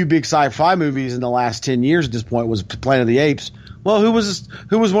of the few big sci-fi movies in the last 10 years at this point was Planet of the Apes. Well, who was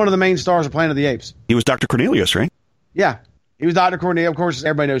one of the main stars of Planet of the Apes? He was Dr. Cornelius, right? Yeah. He was Dr. Cornelius. Of course,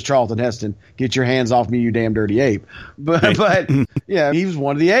 everybody knows Charlton Heston. Get your hands off me, you damn dirty ape. But yeah, he was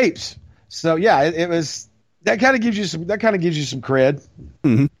one of the apes. So yeah, it was that kind of gives you some cred,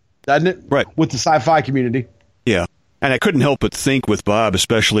 doesn't it? Right. With the sci-fi community. Yeah. And I couldn't help but think with Bob,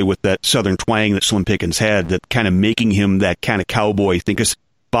 especially with that southern twang that Slim Pickens had, that kind of making him that kind of cowboy thing, because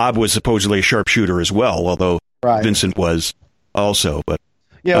Bob was supposedly a sharpshooter as well, although Vincent was also. But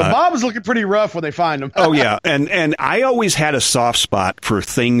yeah, Bob was looking pretty rough when they find him. Oh, yeah. And I always had a soft spot for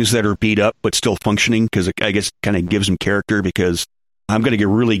things that are beat up but still functioning, because I guess it kind of gives them character, because I'm going to get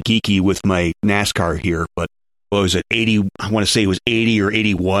really geeky with my NASCAR here, but what was it, 80? I want to say it was 80 or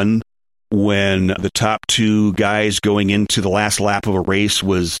 81. When the top two guys going into the last lap of a race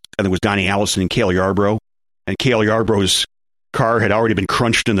was Donnie Allison and Cale Yarborough. And Cale Yarborough's car had already been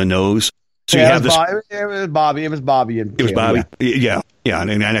crunched in the nose. So you have this. It was Bobby. It was Bobby. It was Bobby. Yeah.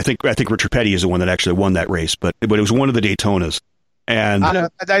 And I think Richard Petty is the one that actually won that race, but it was one of the Daytonas. And I know,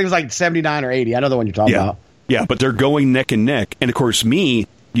 I thought it was like 79 or 80. I know the one you're talking about. Yeah, but they're going neck and neck. And of course, you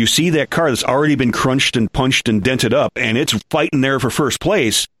see that car that's already been crunched and punched and dented up, and it's fighting there for first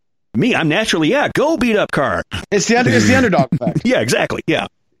place. I'm naturally, go beat up car. It's the underdog effect. Yeah, exactly. Yeah.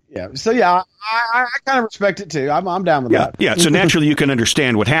 So I kind of respect it too. I'm down with that. Yeah. So naturally, you can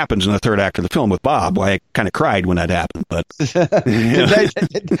understand what happens in the third act of the film with Bob. Why I kind of cried when that happened. But did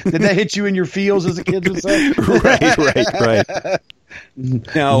that hit you in your feels, as the kids would say?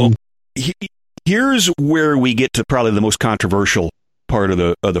 Right. Now, here's where we get to probably the most controversial part of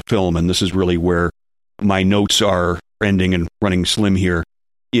the film, and this is really where my notes are ending and running slim here.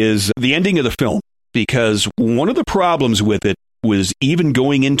 Is the ending of the film, because one of the problems with it was even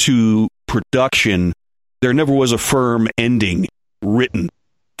going into production, there never was a firm ending written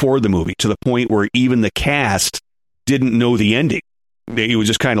for the movie, to the point where even the cast didn't know the ending. It was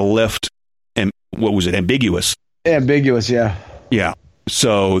just kind of left, and what was it, ambiguous? Ambiguous, yeah. Yeah.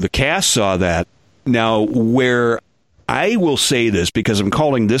 So the cast saw that. Now, where I will say this because I'm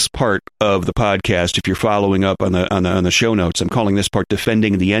calling this part of the podcast, if you're following up on the show notes, I'm calling this part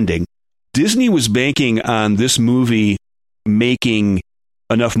Defending the Ending. Disney was banking on this movie making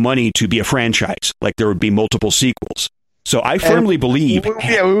enough money to be a franchise, like there would be multiple sequels. So I firmly believe...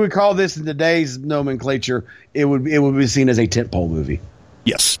 Yeah, we would call this in today's nomenclature, it would be seen as a tentpole movie.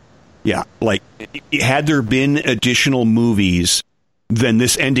 Yes. Yeah. Like, had there been additional movies, then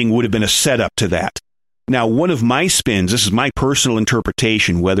this ending would have been a setup to that. Now, one of my spins, this is my personal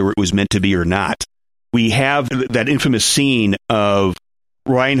interpretation, whether it was meant to be or not, we have that infamous scene of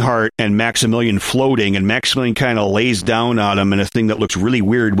Reinhardt and Maximilian floating, and Maximilian kind of lays down on him in a thing that looks really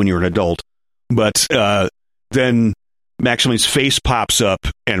weird when you're an adult. But then Maximilian's face pops up,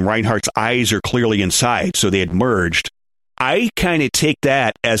 and Reinhardt's eyes are clearly inside, so they had merged. I kind of take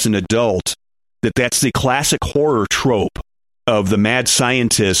that as an adult, that's the classic horror trope of the mad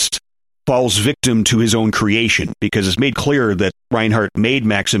scientist falls victim to his own creation, because it's made clear that Reinhardt made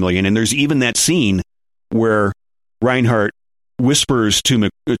Maximilian, and there's even that scene where Reinhardt whispers to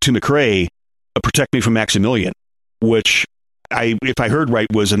McCrae, "Protect me from Maximilian," which if I heard right,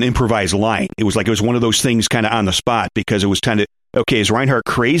 was an improvised line. It was one of those things kind of on the spot, because it was kind of, okay, is Reinhardt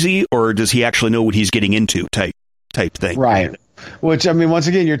crazy, or does he actually know what he's getting into type thing? Right. Which, I mean, once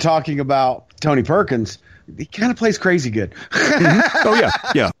again, you're talking about Tony Perkins. He kind of plays crazy good. Mm-hmm. Oh, yeah.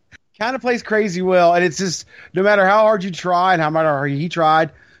 Yeah. Kind of plays crazy well, and it's just, no matter how hard you try and how hard he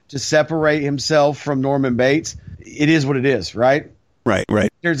tried to separate himself from Norman Bates, it is what it is, right? Right.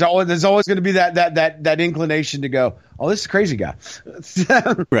 There's always going to be that inclination to go, oh, this is a crazy guy.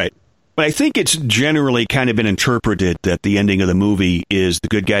 Right. But I think it's generally kind of been interpreted that the ending of the movie is the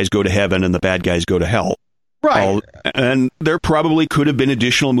good guys go to heaven and the bad guys go to hell. Right. And there probably could have been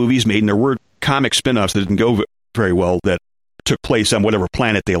additional movies made, and there were comic spin-offs that didn't go very well that took place on whatever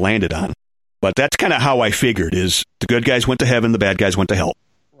planet they landed on. But that's kind of how I figured, is the good guys went to heaven, the bad guys went to hell.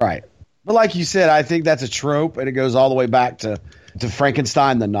 Right. But like you said, I think that's a trope, and it goes all the way back to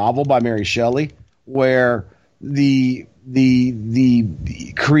Frankenstein, the novel by Mary Shelley, where the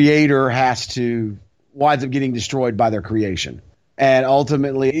creator winds up getting destroyed by their creation. And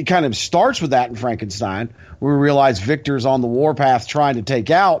ultimately, it kind of starts with that in Frankenstein, where we realize Victor's on the warpath trying to take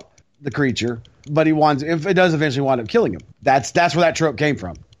out the creature, but it does eventually wind up killing him. That's where that trope came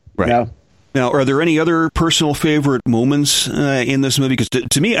from. Right. You know? Now, are there any other personal favorite moments in this movie? Because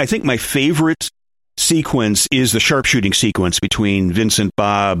to me, I think my favorite sequence is the sharpshooting sequence between Vincent,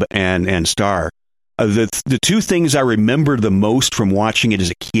 Bob, and Star. The two things I remember the most from watching it as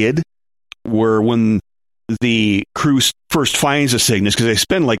a kid were when the crew first finds a Cygnus, because they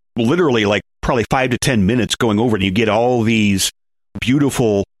spend literally probably 5 to 10 minutes going over it, and you get all these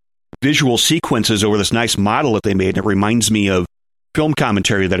beautiful visual sequences over this nice model that they made. And it reminds me of film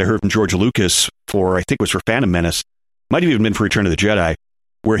commentary that I heard from George Lucas I think it was for Phantom Menace, might have even been for Return of the Jedi,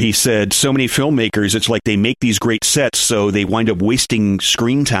 where he said so many filmmakers, it's like they make these great sets, so they wind up wasting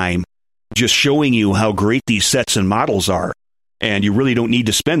screen time just showing you how great these sets and models are. And you really don't need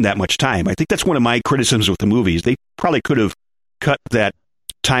to spend that much time. I think that's one of my criticisms with the movies. They probably could have cut that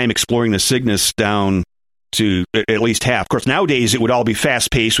time exploring the Cygnus down to at least half. Of course, nowadays it would all be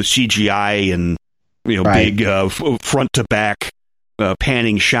fast-paced with CGI and right. Big front-to-back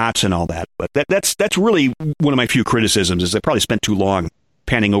panning shots and all that. But that's really one of my few criticisms, is they probably spent too long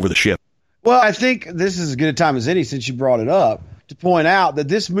panning over the ship. Well, I think this is as good a time as any, since you brought it up, to point out that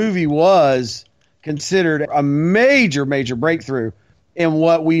this movie was considered a major breakthrough in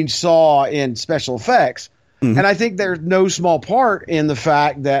what we saw in special effects. Mm-hmm. And I think there's no small part in the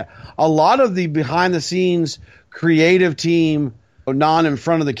fact that a lot of the behind-the-scenes creative team, non in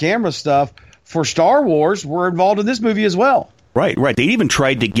front of the camera stuff for Star Wars were involved in this movie as well. Right. They even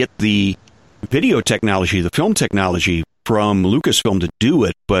tried to get the video technology, the film technology from Lucasfilm to do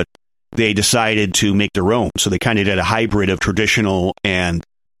it, but they decided to make their own. So they kind of did a hybrid of traditional and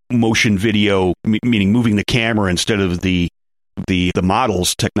motion video, meaning moving the camera instead of the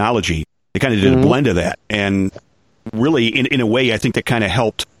models technology. They kind of did a blend of that. And really, in a way, I think that kind of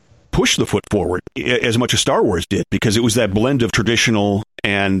helped push the foot forward as much as Star Wars did, because it was that blend of traditional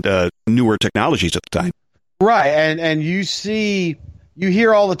and newer technologies at the time. Right. And you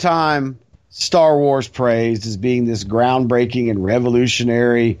hear all the time Star Wars praised as being this groundbreaking and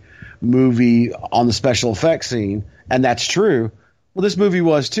revolutionary movie on the special effects scene. And that's true. Well, this movie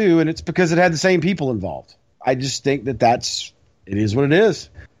was too, and it's because it had the same people involved. I just think it is what it is.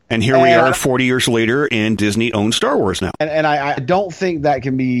 And here we are 40 years later, and Disney owns Star Wars now. And I don't think that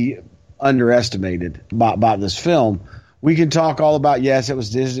can be underestimated about this film. We can talk all about, yes, it was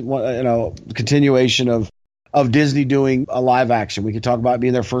Disney, continuation of Disney doing a live action. We could talk about it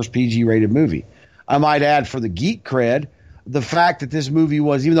being their first PG-rated movie. I might add, for the geek cred, the fact that this movie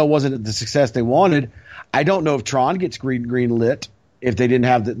was, even though it wasn't the success they wanted, I don't know if Tron gets green lit if they didn't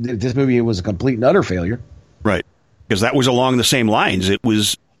have if this movie was a complete and utter failure. Right. Because that was along the same lines. It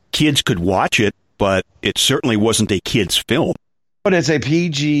was, kids could watch it, but it certainly wasn't a kid's film. But it's a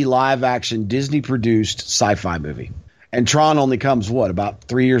PG live action Disney produced sci-fi movie. And Tron only comes, about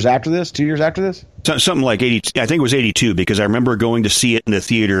 3 years after this? 2 years after this? Something like 80. I think it was 82, because I remember going to see it in the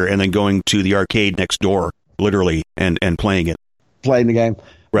theater and then going to the arcade next door, literally, and playing it. Playing the game.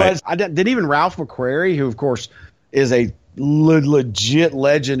 Right. But did even Ralph McQuarrie, who, of course, is a legit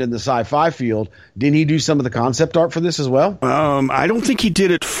legend in the sci-fi field, didn't he do some of the concept art for this as well? I don't think he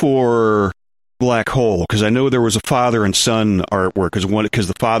did it for Black Hole, because I know there was a father and son artwork, because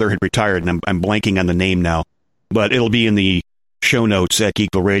the father had retired, and I'm blanking on the name now. But it'll be in the show notes at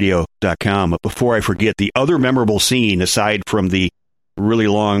geekvilleradio.com. But before I forget, the other memorable scene, aside from the really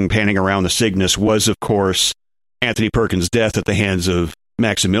long panning around the Cygnus, was, of course, Anthony Perkins' death at the hands of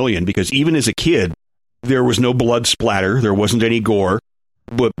Maximilian, because even as a kid, there was no blood splatter, there wasn't any gore.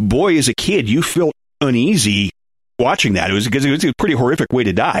 But boy, as a kid, you felt uneasy watching that. It was a pretty horrific way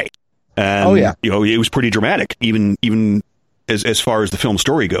to die. And, oh, yeah. It was pretty dramatic, even as far as the film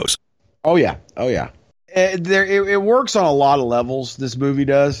story goes. Oh, yeah. Oh, yeah. It works on a lot of levels. This movie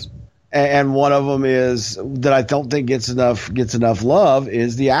does, and one of them is that I don't think gets enough love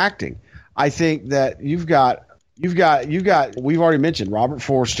is the acting. I think that you've got we've already mentioned Robert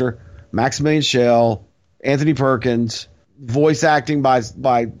Forster, Maximilian Schell, Anthony Perkins, voice acting by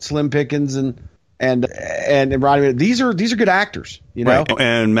Slim Pickens and Rodney. These are good actors, you know. Right.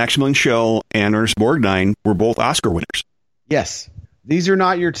 And Maximilian Schell and Ernest Borgnine were both Oscar winners. Yes, these are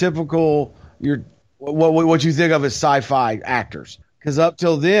not your typical what you think of as sci-fi actors, because up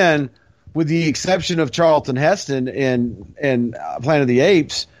till then, with the exception of Charlton Heston in Planet of the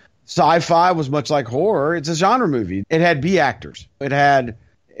Apes, sci-fi was much like horror. It's a genre movie. It had B actors. It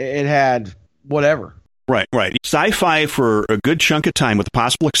had whatever. Right. Sci-fi for a good chunk of time, with the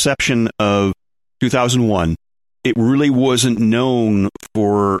possible exception of 2001, it really wasn't known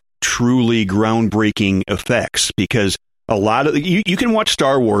for truly groundbreaking effects, because a lot of you can watch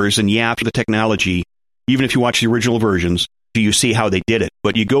Star Wars and after the technology, even if you watch the original versions, you see how they did it.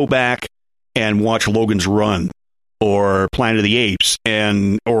 But you go back and watch Logan's Run or Planet of the Apes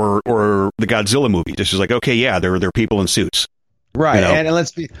or the Godzilla movie. This is like, okay, yeah, they're people in suits. Right. You know?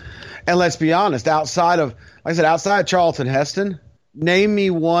 And let's be honest, outside of Charlton Heston, name me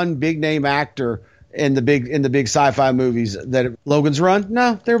one big name actor in the big sci-fi movies that Logan's Run.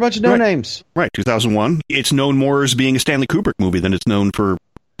 No, they're a bunch of no names. Right. 2001. It's known more as being a Stanley Kubrick movie than it's known for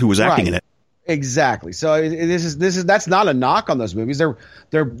who was acting in it. Exactly. So that's not a knock on those movies.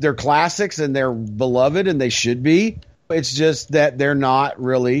 They're classics and they're beloved and they should be. It's just that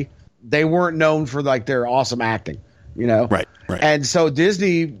they weren't known for like their awesome acting, you know? Right. And so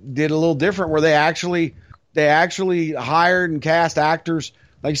Disney did a little different, where they actually hired and cast actors,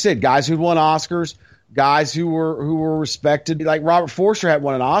 like you said, guys who'd won Oscars, guys who were respected. Like Robert Forster had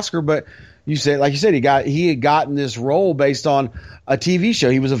won an Oscar, but he had gotten this role based on a TV show.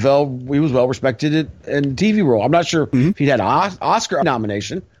 He was well respected in a TV role. I'm not sure if he'd had an Oscar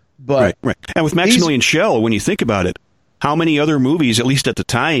nomination, but right. And with Maximilian Schell, when you think about it, how many other movies, at least at the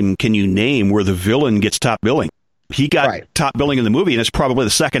time, can you name where the villain gets top billing? He got top billing in the movie, and it's probably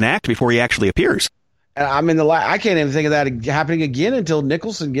the second act before he actually appears. I mean, I can't even think of that happening again until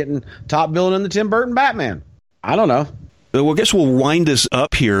Nicholson getting top billing in the Tim Burton Batman. I don't know. Well, I guess we'll wind this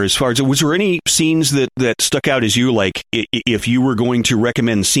up here. As far as, was there any scenes that stuck out as you, like, if you were going to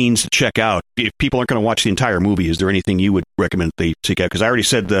recommend scenes to check out, if people aren't going to watch the entire movie, is there anything you would recommend they check out? Because I already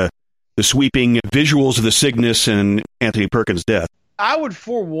said the sweeping visuals of the Cygnus and Anthony Perkins' death. I would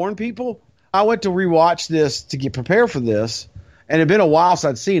forewarn people. I went to rewatch this to get prepared for this, and it had been a while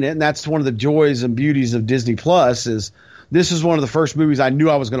since I'd seen it, and that's one of the joys and beauties of Disney Plus is this is one of the first movies I knew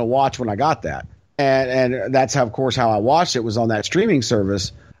I was going to watch when I got that. And that's how, of course, how I watched it was on that streaming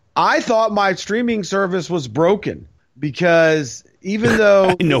service. I thought my streaming service was broken because even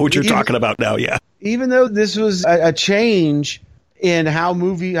though I know what you're talking about now, yeah. Even though this was a change in how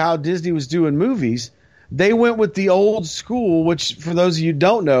Disney was doing movies, they went with the old school, which for those of you who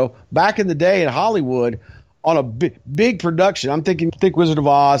don't know, back in the day in Hollywood, on a big production, I'm thinking think Wizard of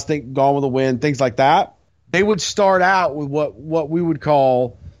Oz, think Gone with the Wind, things like that. They would start out with what we would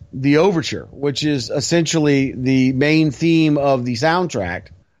call the overture, which is essentially the main theme of the soundtrack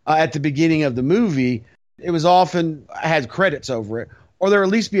at the beginning of the movie. It was often had credits over it, or there would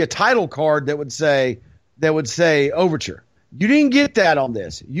at least be a title card that would say overture. You didn't get that on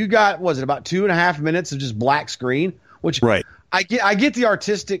this. You got, was it about 2.5 minutes of just black screen, which right. I get the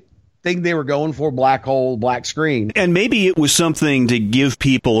artistic thing they were going for, black hole, black screen. And maybe it was something to give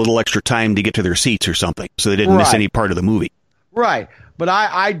people a little extra time to get to their seats or something, so they didn't miss any part of the movie. Right. But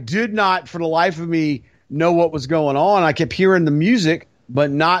I did not, for the life of me, know what was going on. I kept hearing the music,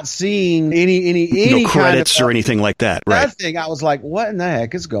 but not seeing any no credits or anything like that. Right. That thing, I was like, what in the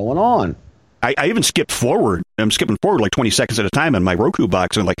heck is going on? I even skipped forward. I'm skipping forward like 20 seconds at a time on my Roku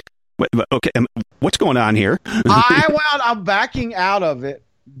box. And like, okay, what's going on here? I'm backing out of it,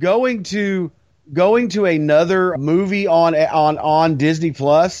 going to another movie on Disney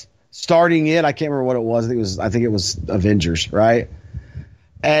Plus, starting it. I can't remember what it was. I think it was Avengers, right?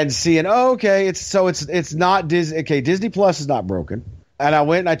 And seeing, it's not Disney. Okay, Disney Plus is not broken. And I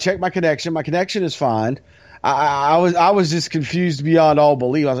went and I checked my connection. My connection is fine. I was just confused beyond all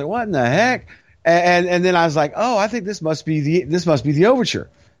belief. I was like, what in the heck? And then I was like, oh, I think this must be the overture.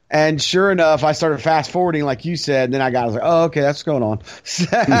 And sure enough, I started fast forwarding, like you said, and then I was like, oh, okay, that's what's going on.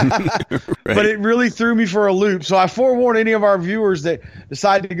 Right. But it really threw me for a loop. So I forewarn any of our viewers that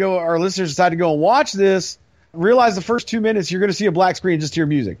our listeners decide to go and watch this, realize the first 2 minutes you're going to see a black screen just to your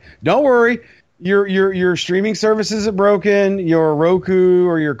music. Don't worry. Your streaming service isn't broken. Your Roku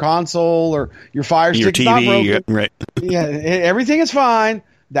or your console or your Fire Stick is not broken. Yeah, right. Yeah, everything is fine.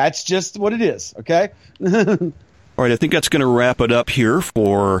 That's just what it is. Okay. All right, I think that's going to wrap it up here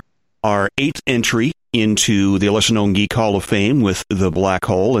for our 8th entry into the Lesser Known Geek Hall of Fame with The Black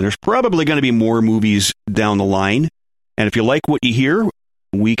Hole. And there's probably going to be more movies down the line. And if you like what you hear,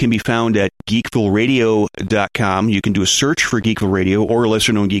 we can be found at geekvilleradio.com. You can do a search for Geekville Radio or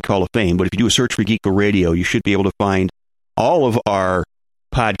Lesser Known Geek Hall of Fame. But if you do a search for Geekville Radio, you should be able to find all of our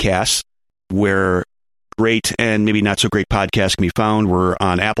podcasts where great and maybe not so great podcasts can be found. We're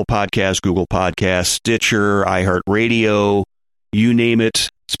on Apple Podcasts, Google Podcasts, Stitcher, iHeartRadio, you name it,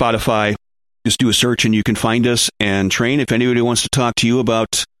 Spotify. Just do a search and you can find us. And Train, if anybody wants to talk to you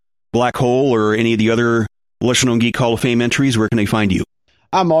about Black Hole or any of the other Lesser Known Geek Hall of Fame entries, where can they find you?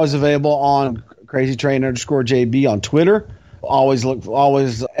 I'm always available on crazytrain_JB on Twitter. Always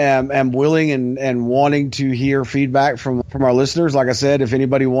am willing and wanting to hear feedback from our listeners. Like I said, if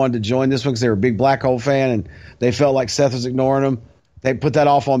anybody wanted to join this one because they were a big Black Hole fan and they felt like Seth was ignoring them, they put that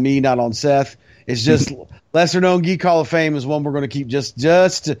off on me, not on Seth. It's just Lesser Known Geek Hall of Fame is one we're going to keep just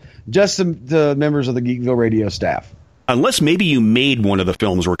the members of the Geekville Radio staff. Unless maybe you made one of the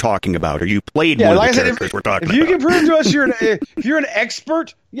films we're talking about, or you played one of the characters we're talking about. If you can prove to us if you're an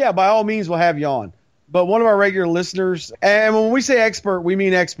expert, yeah, by all means we'll have you on. But one of our regular listeners, and when we say expert, we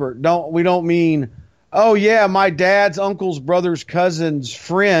mean expert. We don't mean, oh yeah, my dad's uncle's brother's cousin's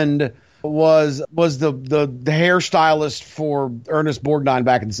friend was the hairstylist for Ernest Borgnine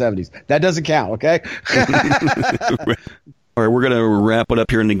back in the 70s. That doesn't count, okay? All right, we're going to wrap it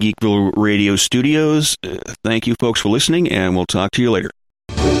up here in the Geekville Radio studios. Thank you, folks, for listening, and we'll talk to you later.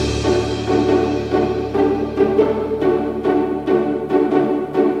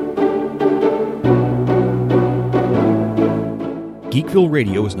 Geekville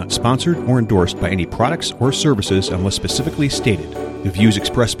Radio is not sponsored or endorsed by any products or services unless specifically stated. The views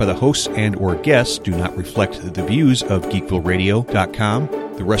expressed by the hosts and or guests do not reflect the views of GeekvilleRadio.com,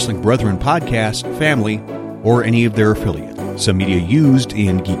 the Wrestling Brethren podcast, family, or any of their affiliates. Some media used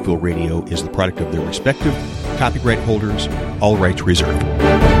in Geekville Radio is the product of their respective copyright holders, all rights reserved.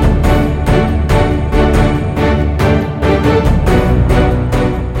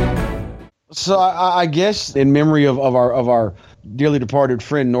 So I guess in memory of our dearly departed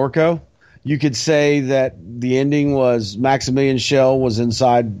friend Norco, you could say that the ending was Maximilian Schell was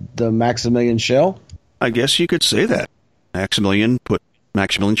inside the Maximilian Schell. I guess you could say that. Maximilian put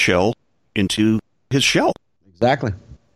Maximilian Schell into his shell. Exactly.